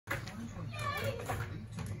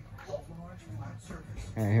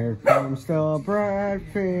And here comes the bright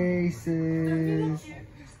faces.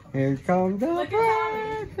 Here come the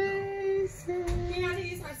bright faces. We had to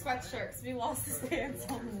use my sweatshirt because we lost his pants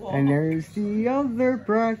on the wall. And there's the other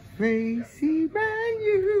bright face,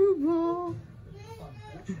 Emmanuel.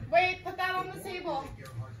 Wait, put that on the table. Put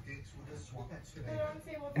it on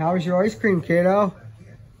the table. How was your ice cream, kiddo?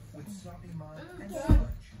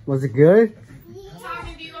 Was it good?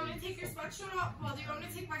 Tommy, do you want me to take your sweatshirt off? Well, do you want me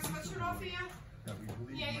to take my sweatshirt off for you?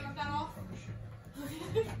 Yeah, you want that off?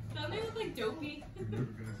 Don't they look like Dopey?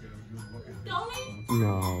 Don't they?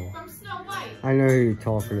 No. From Snow White. I know who you're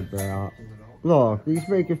talking about. Look, he's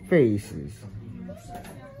making faces.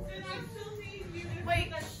 Wait,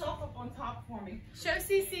 let's shelf up on top for me. Show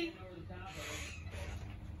Cece.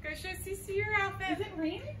 Go show Cece your outfit. Is it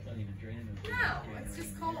raining? No, it's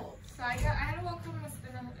just cold. So I had to walk home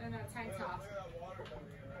in a tank top.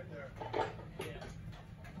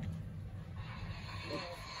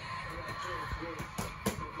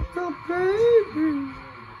 The baby.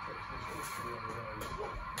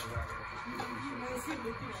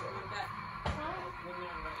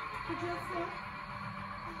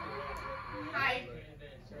 Hi.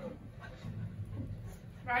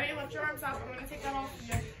 Ready? Lift your arms up. I'm going to take that off of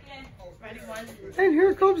you. Ready? One. And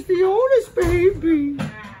here comes the oldest baby.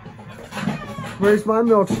 Where's my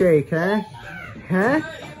milkshake, huh? Huh?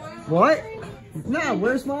 What? No,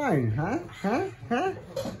 where's mine? Huh? Huh? Huh?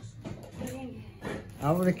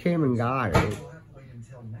 I would have came and got it.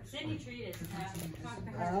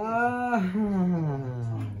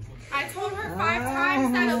 I told her 5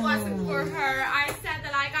 times that it wasn't for her. I said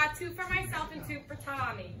that I got 2 for myself and 2 for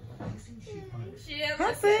Tommy. She didn't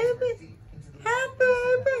listen. Baby. Hi,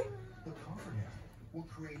 baby.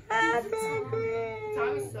 Hi, baby.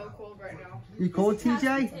 Tommy's so cold right now. You cold,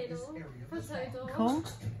 TJ? Potato.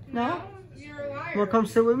 Cold? No? You're a liar. Wanna come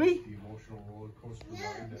sit with me?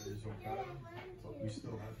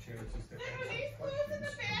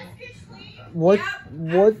 What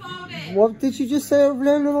did you just say over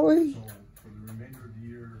there, Lily?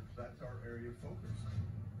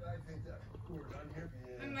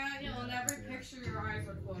 Emmanuel, never picture your eyes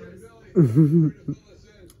are closed.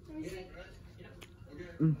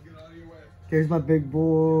 There's my big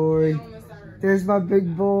boy. There's my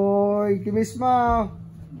big boy. Give me a smile.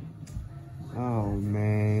 Oh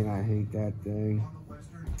man, I hate that thing.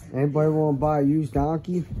 Anybody want to buy a used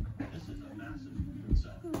donkey?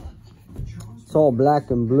 It's all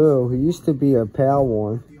black and blue. He used to be a pale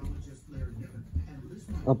one.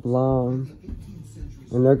 A blonde.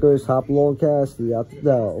 And there goes Hopalong Cassidy out the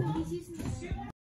door.